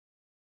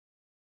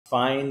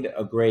find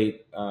a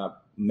great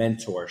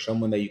mentor,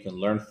 someone that you can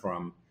learn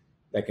from,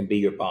 that can be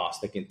your boss,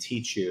 that can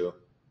teach you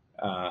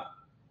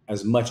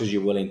as much as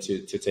you're willing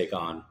to take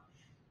on.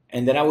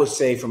 And then I would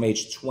say from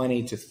age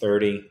 20 to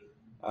 30,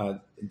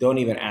 don't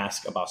even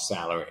ask about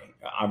salary.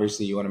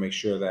 Obviously, you want to make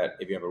sure that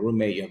if you have a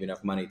roommate, you have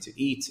enough money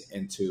to eat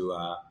and to,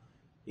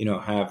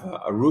 have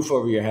a roof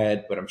over your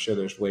head. But I'm sure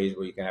there's ways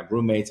where you can have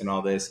roommates and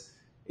all this.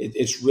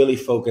 It's really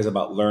focused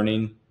about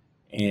learning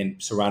and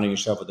surrounding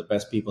yourself with the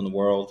best people in the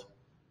world,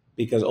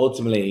 because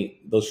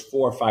ultimately those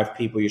 4 or 5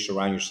 people you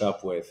surround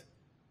yourself with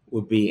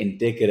would be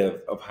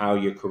indicative of how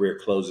your career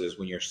closes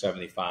when you're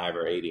 75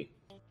 or 80.